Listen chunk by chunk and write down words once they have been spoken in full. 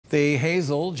The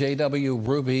Hazel J.W.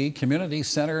 Ruby Community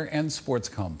Center and Sports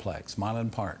Complex, Mylan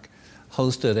Park,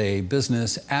 hosted a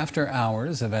business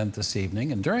after-hours event this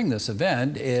evening, and during this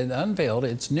event, it unveiled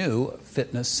its new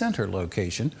fitness center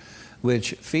location,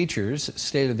 which features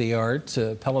state-of-the-art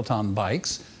Peloton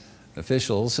bikes.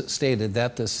 Officials stated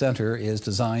that the center is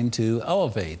designed to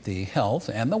elevate the health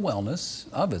and the wellness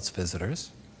of its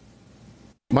visitors.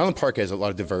 Mylan Park has a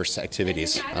lot of diverse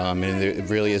activities, and it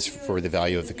really is for the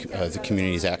value of the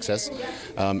community's access.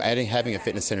 Having a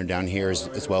fitness center down here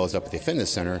as well as up at the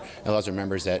fitness center allows our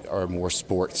members that are more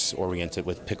sports oriented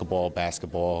with pickleball,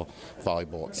 basketball,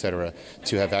 volleyball, etc.,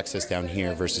 to have access down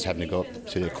here versus having to go up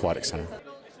to the aquatic center.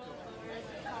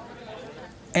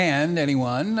 And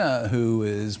anyone who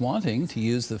is wanting to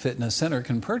use the fitness center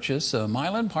can purchase a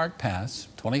Mylan Park Pass,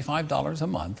 $25 a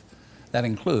month. That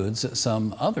includes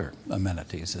some other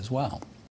amenities as well.